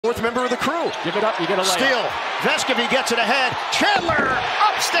fourth member of the crew. Give it up, you get a layup. Steal. Vescovy gets it ahead. Chandler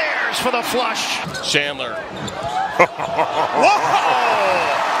upstairs for the flush. Chandler. Whoa!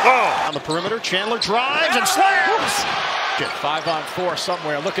 On the perimeter, Chandler drives and slams. 5-on-4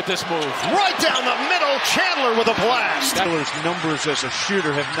 somewhere. Look at this move. Right down the middle, Chandler with a blast. Chandler's numbers as a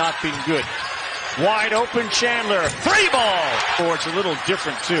shooter have not been good. Wide open Chandler. 3-ball. Or it's a little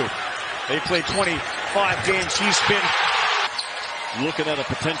different too. They played 25 games. He's been looking at a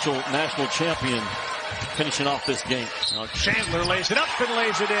potential national champion finishing off this game. Now Chandler lays it up and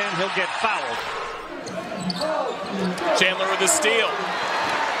lays it in. He'll get fouled. Chandler with the steal.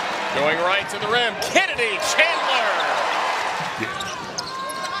 Going right to the rim. Kennedy. Chandler.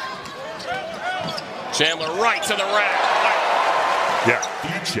 Chandler right to the rack. Yeah,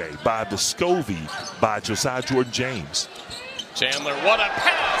 PPG by Vescovy by Josiah Jordan-James. Chandler, what a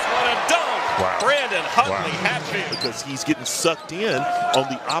pass, what a dunk. Wow. Brandon Huntley Hatfield. Because he's getting sucked in on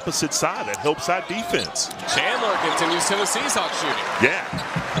the opposite side, that help side defense. Chandler continues Tennessee's hot shooting. Yeah.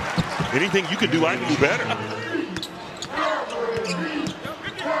 Anything you can do, I can do better.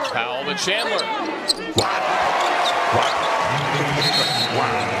 Powell to Chandler. Wow.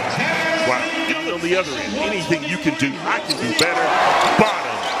 Get on the other end. Anything you can do, I can do better.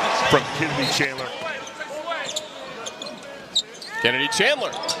 Bottom from Kennedy Chandler. Kennedy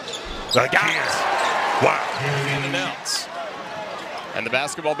Chandler. Again. Wow. In and out. And the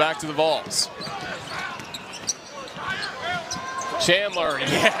basketball back to the Vols. Chandler,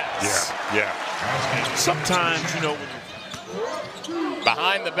 yes. Yeah. Sometimes, you know, when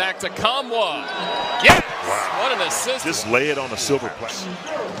behind the back to Kamwa. Yes! Wow. What an assist. Just lay it on a silver plate.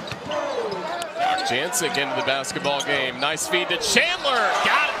 Jancic into the basketball game. Nice feed to Chandler.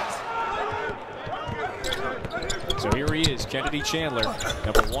 Got it. So here he is, Kennedy Chandler.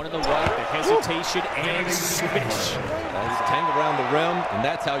 Number one in the right, the hesitation and switch. He's tangled around the rim, and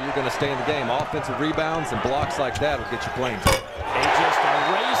that's how you're going to stay in the game. Offensive rebounds and blocks like that will get you playing. They just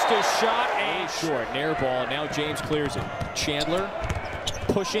erased a shot and short. Nair ball. Now James clears it. Chandler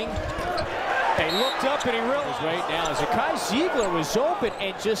pushing. They looked up and he realized right now Zakai Ziegler was open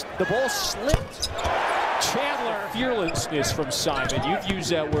and just the ball slipped. Chandler, fearlessness from Simon. You've used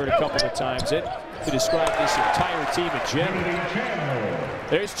that word a couple of times to describe this entire team in general.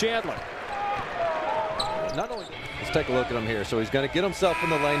 There's Chandler. Not only, let's take a look at him here. So he's going to get himself in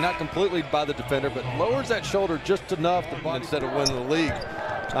the lane, not completely by the defender, but lowers that shoulder just enough to instead of winning the league.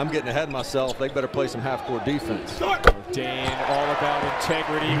 I'm getting ahead of myself. They better play some half-court defense. Dan, all about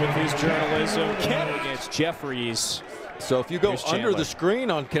integrity with his journalism. Against Jeffries. So if you go under the screen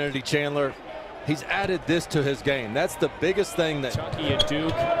on Kennedy Chandler, he's added this to his game. That's the biggest thing that Kentucky and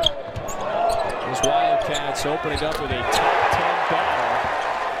Duke. Those Wildcats opening up with a top 10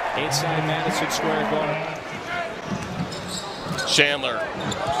 battle inside Madison Square Garden. Chandler.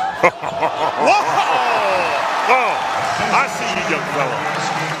 Whoa! Oh, I see you, young fella.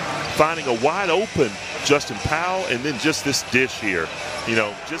 Finding a wide open Justin Powell, and then just this dish here. You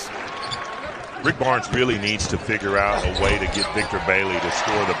know, just Rick Barnes really needs to figure out a way to get Victor Bailey to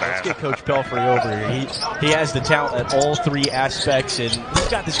score the basket. Let's get Coach Pelfrey over here. He has the talent at all three aspects, and he's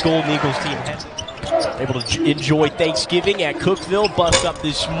got this Golden Eagles team able to enjoy Thanksgiving at Cookeville. Bust up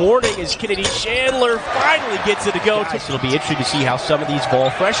this morning as Kennedy Chandler finally gets it to go. It'll be interesting to see how some of these Vol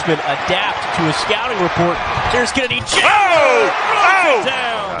freshmen adapt to a scouting report. There's Kennedy Chandler. Oh!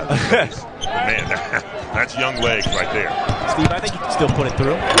 Down. Man, that's young legs right there. Steve, I think you can still put it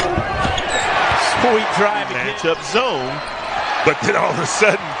through. Sweet drive. Matchup zone, but then all of a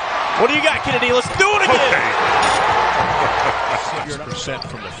sudden. What do you got, Kennedy? Let's do it again. Okay. 6%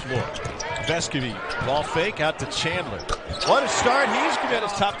 from the floor. Vescovy, ball fake out to Chandler. What a start. He's going to be at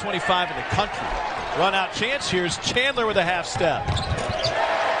his top 25 in the country. Run out chance. Here's Chandler with a half step.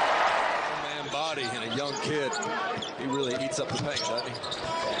 man body and a young kid. He really eats up the paint, doesn't he?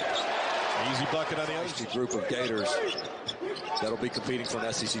 Easy bucket on the other A group of Gators that'll be competing for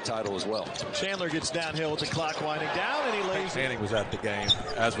an SEC title as well. Chandler gets downhill with the clock winding down, and he lays it. Manning was at the game,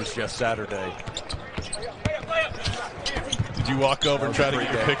 as was Jeff Saturday. Did you walk over and try to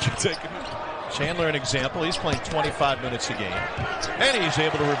get your picture taken? Chandler, an example. He's playing 25 minutes a game, and he's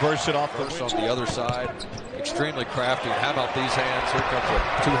able to reverse it off the wing. On the other side, extremely crafty. How about these hands? Here comes a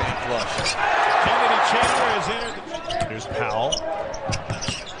two-hand flush. Kennedy Chandler has entered. There's Powell.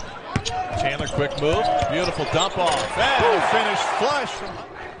 Chandler, quick move. Beautiful dump off. And finish flush.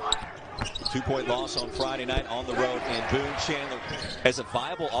 2-point loss on Friday night on the road, and Boone Chandler as a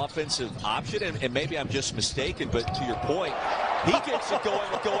viable offensive option, and maybe I'm just mistaken, but to your point, he gets it going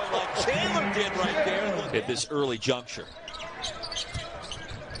like Chandler did right there at this early juncture.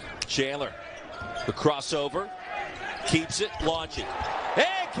 Chandler, the crossover, keeps it, launching,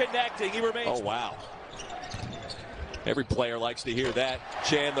 and connecting. He remains. Oh, wow. Every player likes to hear that.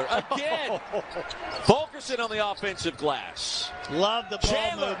 Chandler again. Fulkerson on the offensive glass. Love the ball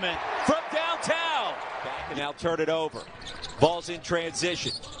Chandler movement. From downtown. Back and now turn it over. Ball's in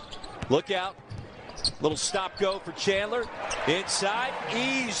transition. Look out. Little stop-go for Chandler. Inside,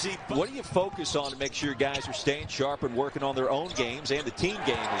 easy. What do you focus on to make sure your guys are staying sharp and working on their own games and the team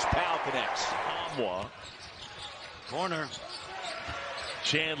game as Powell connects? Corner.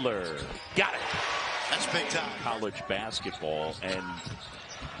 Chandler got it. That's big time. College basketball and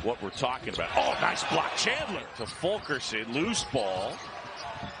what we're talking about. Oh, nice block. Chandler to Fulkerson. Loose ball.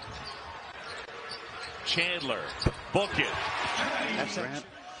 Chandler. Book it. That's Grant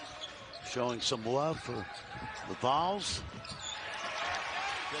showing some love for the Vols.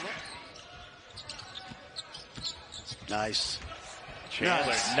 Nice.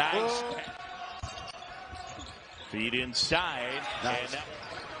 Chandler, nice. Feed inside. Nice. And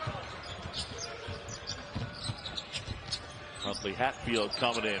Huntley Hatfield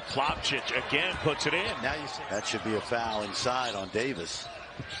coming in. Plopchich again puts it in. Now you see that should be a foul inside on Davis.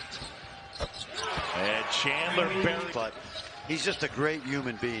 And Chandler buried. But he's just a great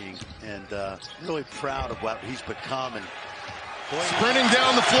human being and really proud of what he's become. And sprinting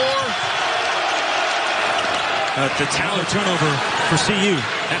down the floor. The Vitale turnover for CU.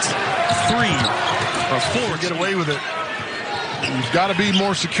 That's 3 or 4. Get away with it. You've got to be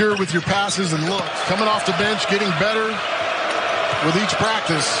more secure with your passes and looks. Coming off the bench, getting better with each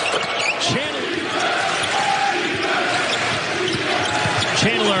practice.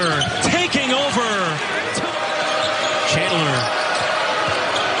 Chandler taking over. Chandler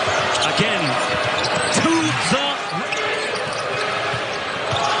again to the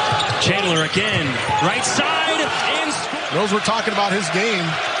Chandler again right side in. Those we're talking about his game.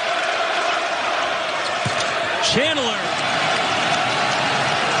 Chandler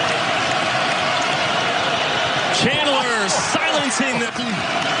silencing the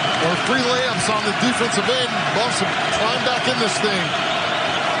or 3 layups on the defensive end. Buffs climb back in this thing.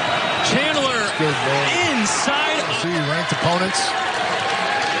 Chandler inside. See ranked opponents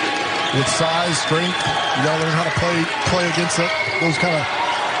with size, strength. You gotta learn how to play against those kind of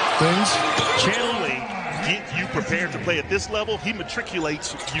things. Chandler get you prepared to play at this level. He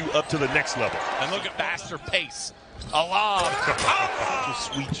matriculates you up to the next level. And look at faster pace. A lob. Such a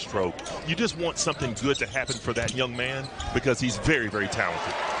sweet stroke. You just want something good to happen for that young man because he's very, very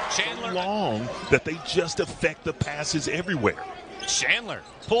talented. Chandler so long that they just affect the passes everywhere. Chandler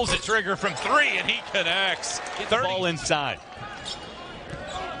pulls the trigger from 3 and he connects. Get the ball inside.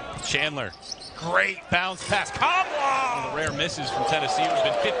 Chandler, great bounce pass. One of the rare misses from Tennessee. It's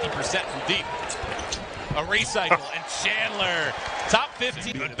been 50% from deep. A recycle and Chandler, top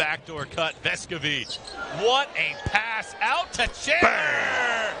 15. Good backdoor cut, Vescovi. What a pass out to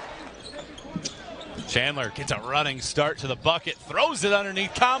Chandler. Chandler gets a running start to the bucket, throws it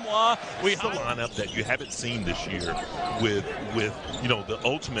underneath Kamwa. We have a lineup that you haven't seen this year with the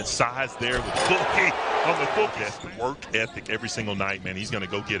ultimate size there with Fulky on the focus. Work ethic every single night, man. He's going to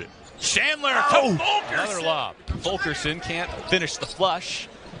go get it. Chandler to Fulkerson. Another lob. Fulkerson can't finish the flush.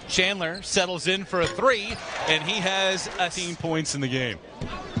 Chandler settles in for a 3, and he has 18 points in the game.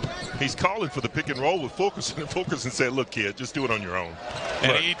 He's calling for the pick and roll with Fulkerson, and Fulkerson said, look, kid, just do it on your own.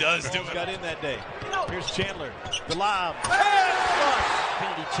 And he does do it. Got in that day. Here's Chandler. The lob.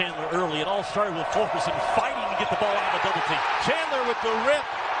 Kennedy Chandler early. It all started with Fulkerson fighting to get the ball out of the double team. Chandler with the rip.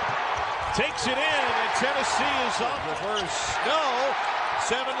 Takes it in, and Tennessee is off. Reverse. No.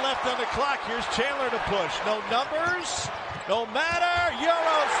 7 left on the clock. Here's Chandler to push. No numbers. No matter.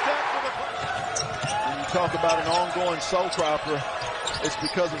 Euro step for the. When you talk about an ongoing soap opera, it's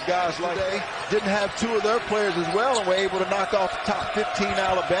because of guys like they didn't have 2 of their players as well and were able to knock off the top 15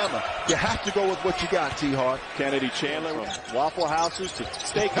 Alabama. You have to go with what you got, T-Hawk. Kennedy Chandler from Waffle Houses to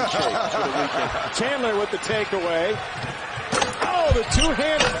Steak and Shake for the weekend. Chandler with the takeaway. Oh, the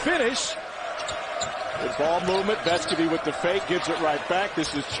two-handed finish. Good ball movement. Vescovi with the fake, gives it right back.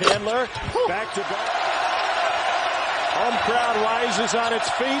 This is Chandler. Back to back. Home crowd rises on its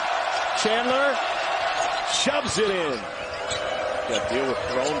feet. Chandler shoves it in. Got to deal with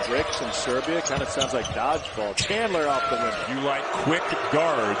thrown bricks in Serbia. Kind of sounds like dodgeball. Chandler off the window. You like quick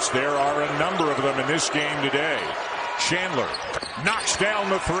guards. There are a number of them in this game today. Chandler knocks down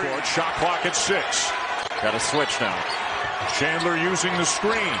the 3. Shot clock at 6. Got to switch now. Chandler using the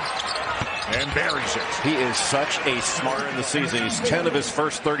screen. And buries it. He is such a smart in the season. He's 10 of his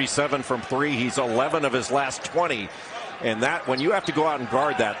first 37 from 3. He's 11 of his last 20. And that, when you have to go out and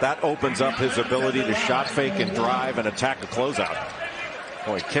guard that opens up his ability to shot fake and drive and attack the closeout.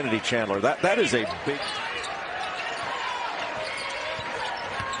 Boy, Kennedy Chandler, that is a big.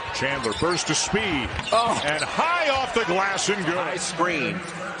 Chandler burst to speed. And high off the glass and good. High screen.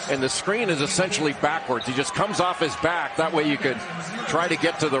 And the screen is essentially backwards. He just comes off his back. That way you could try to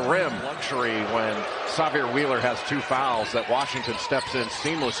get to the rim. Luxury when Xavier Wheeler has 2 fouls that Washington steps in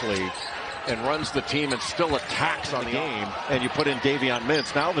seamlessly and runs the team and still attacks on the game. And you put in Davion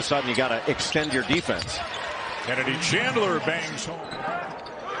Mintz. Now all of a sudden you got to extend your defense. Kennedy Chandler bangs home.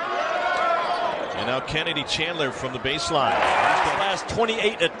 And now Kennedy Chandler from the baseline. His last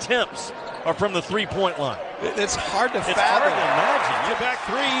 28 attempts are from the three-point line. It's hard to fathom. It's hard to imagine. Get back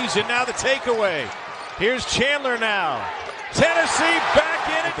threes, and now the takeaway. Here's Chandler now. Tennessee back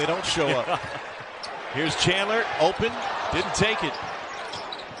in it. They don't show up. Here's Chandler, open, didn't take it.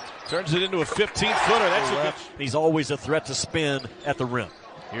 Turns it into a 15-footer. That's a good. He's always a threat to spin at the rim.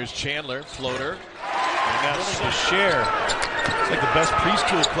 Here's Chandler, floater. And that's the share. It's like the best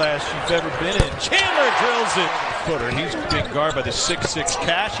preschool class you've ever been in. Chandler drills it. Footer. He's being guarded by the 6'6"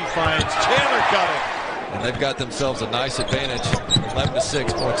 Cash. He finds Chandler got it. And they've got themselves a nice advantage.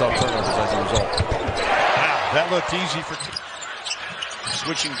 11-6 points off turnovers as a result. Wow, that looked easy for.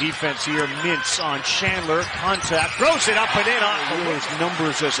 Switching defense here. Mintz on Chandler. Contact. Throws it up and in. Wheeler's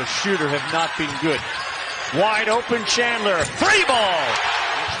numbers as a shooter have not been good. Wide open Chandler. 3 ball.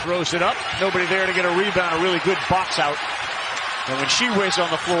 Throws it up. Nobody there to get a rebound. A really good box out. And when she weighs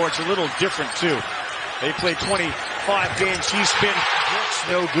on the floor, it's a little different too. They played 25 games. She's been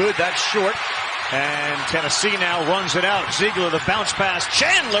no good. That's short. And Tennessee now runs it out. Ziegler, the bounce pass.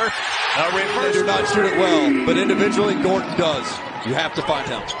 Chandler. They do not shoot it well, but individually Gordon does. You have to find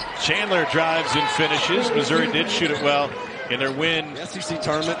him. Chandler drives and finishes. Missouri did shoot it well in their win. The SEC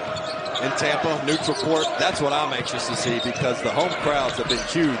tournament in Tampa, neutral court. That's what I'm anxious to see because the home crowds have been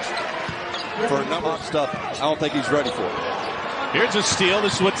huge for a number of stuff I don't think he's ready for. Here's a steal.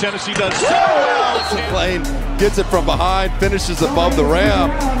 This is what Tennessee does so well. Lane gets it from behind, finishes above the rim.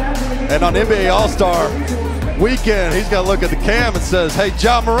 And on NBA All-Star weekend, he's got to look at the cam and says, hey,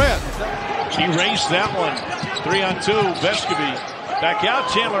 Ja Morant. He raced that one. 3-on-2. Vescovy back out.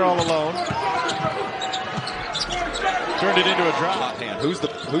 Chandler all alone. Turned it into a drop. Hot hand.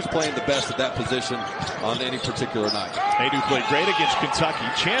 Who's playing the best at that position on any particular night? They do play great against Kentucky.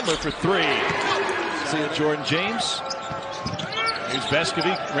 Chandler for 3. See Jordan James. Here's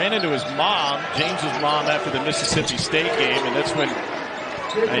Vescovy. Ran into his mom, James's mom, after the Mississippi State game, and that's when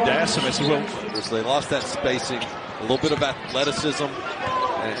I had to ask him. I said, well, so they lost that spacing, a little bit of athleticism,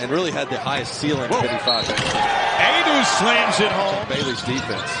 and really had the highest ceiling 55. Adu slams it home. Bailey's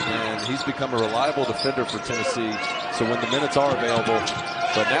defense, and he's become a reliable defender for Tennessee. So when the minutes are available,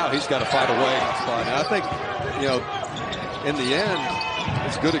 but now he's got to find a way. And I think, you know, in the end,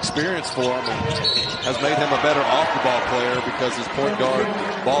 it's good experience for him and has made him a better off-the-ball player because his point guard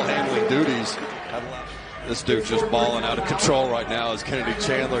ball handling duties have allowed. This dude's just balling out of control right now as Kennedy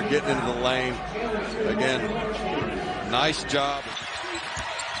Chandler getting into the lane. Again, nice job.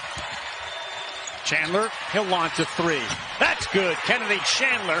 Chandler, he'll launch a 3. That's good. Kennedy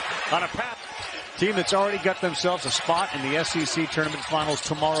Chandler on a pass. Team that's already got themselves a spot in the SEC Tournament Finals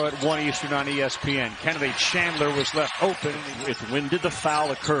tomorrow at 1 Eastern on ESPN. Kennedy Chandler was left open. When did the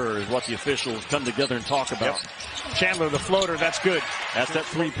foul occur is what the officials come together and talk about. Yep. Chandler, the floater, that's good. That's that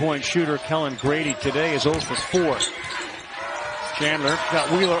three-point shooter. Kellen Grady today is 0 for 4. Chandler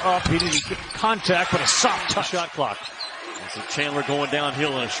got Wheeler up. He didn't get contact, but a soft touch. Shot clock. So Chandler going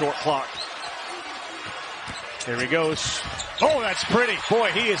downhill in a short clock. There he goes. Oh, that's pretty.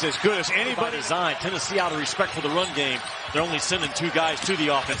 Boy, he is as good as anybody. Design. Tennessee, out of respect for the run game, they're only sending 2 guys to the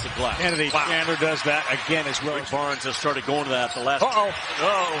offensive glass. Kennedy Chandler does that again as well. Rick Barnes has started going to that the last.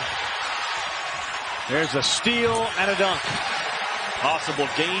 There's a steal and a dunk. Possible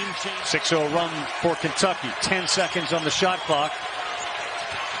game change. 6-0 run for Kentucky. 10 seconds on the shot clock.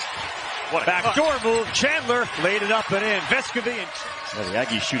 What backdoor move. Chandler laid it up and in. Vescovy and the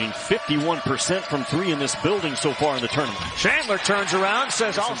Aggies shooting 51% from 3 in this building so far in the tournament. Chandler turns around,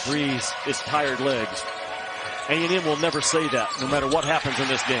 says, "I'll breeze." It's tired legs. A&M will never say that, no matter what happens in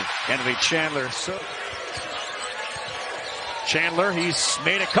this game. Kennedy Chandler. Chandler, he's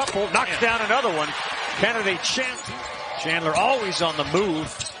made a couple, knocks down another one. Kennedy Chandler always on the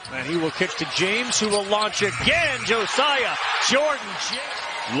move, and he will kick to James, who will launch again. Josiah Jordan James.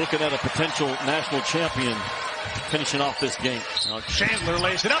 Looking at a potential national champion finishing off this game. Now Chandler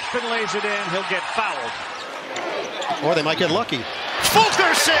lays it up and lays it in. He'll get fouled. Or they might get lucky.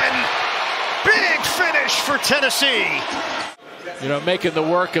 Fulkerson! Big finish for Tennessee. You know, making the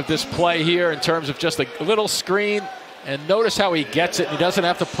work of this play here in terms of just a little screen. And notice how he gets it. He doesn't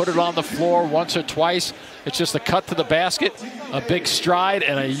have to put it on the floor once or twice. It's just a cut to the basket, a big stride,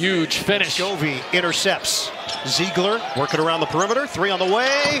 and a huge finish. Vescovy intercepts. Ziegler working around the perimeter. 3 on the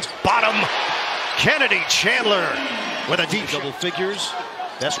way. Bottom. Kennedy Chandler with a deep double figures.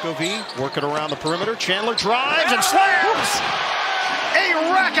 Vescovi working around the perimeter. Chandler drives and slams. A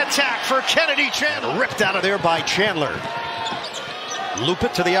rack attack for Kennedy Chandler. Ripped out of there by Chandler. Loop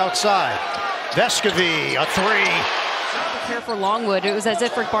it to the outside. Vescovi, a 3. Care for Longwood. It was as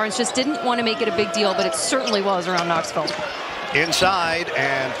if Rick Barnes just didn't want to make it a big deal, but it certainly was around Knoxville. Inside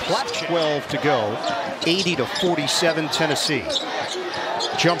and 12 to go. 80-47 Tennessee.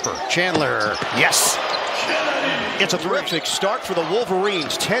 Jumper, Chandler, yes. It's a terrific start for the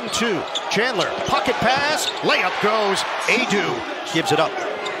Wolverines. 10-2. Chandler, pocket pass, layup goes. Adu gives it up.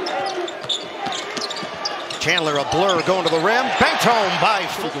 Chandler, a blur going to the rim. Banked home by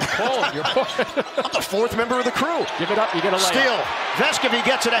the 4th member of the crew. Give it up, you get a layup. Steal. Vescovi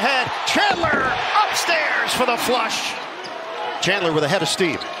gets it ahead. Chandler upstairs for the flush. Chandler with a head of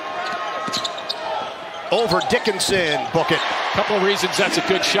steam. Over Dickinson. Book it. Couple of reasons that's a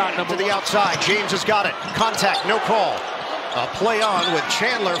good shot. To the outside. James has got it. Contact, no call. A play on with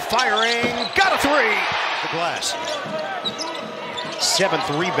Chandler firing. Got a 3. The glass.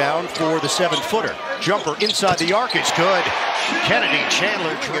 7th rebound for the 7-footer. Jumper inside the arc is good. Kennedy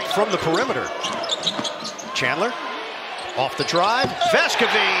Chandler from the perimeter. Chandler off the drive.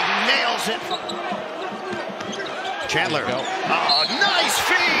 Vescovi nails it. Chandler. Oh, nice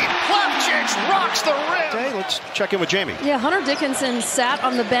feed. Plavcic rocks the rim. Okay, let's check in with Jamie. Yeah, Hunter Dickinson sat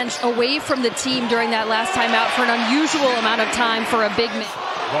on the bench away from the team during that last timeout for an unusual amount of time for a big man.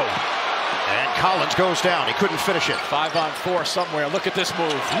 Whoa. And Collins goes down. He couldn't finish it. 5-on-4 somewhere. Look at this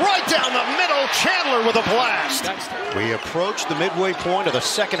move. Right down the middle. Chandler with a blast. We approach the midway point of the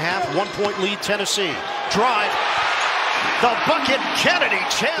second half. 1-point lead, Tennessee. Drive. The bucket, Kennedy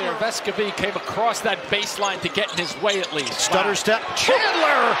Chandler. Vescovi came across that baseline to get in his way at least. Stutter step.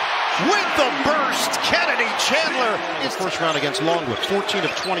 Chandler with the burst. Kennedy Chandler. His first round against Longwood. 14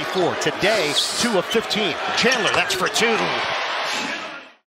 of 24. Today, 2 of 15. Chandler, that's for 2.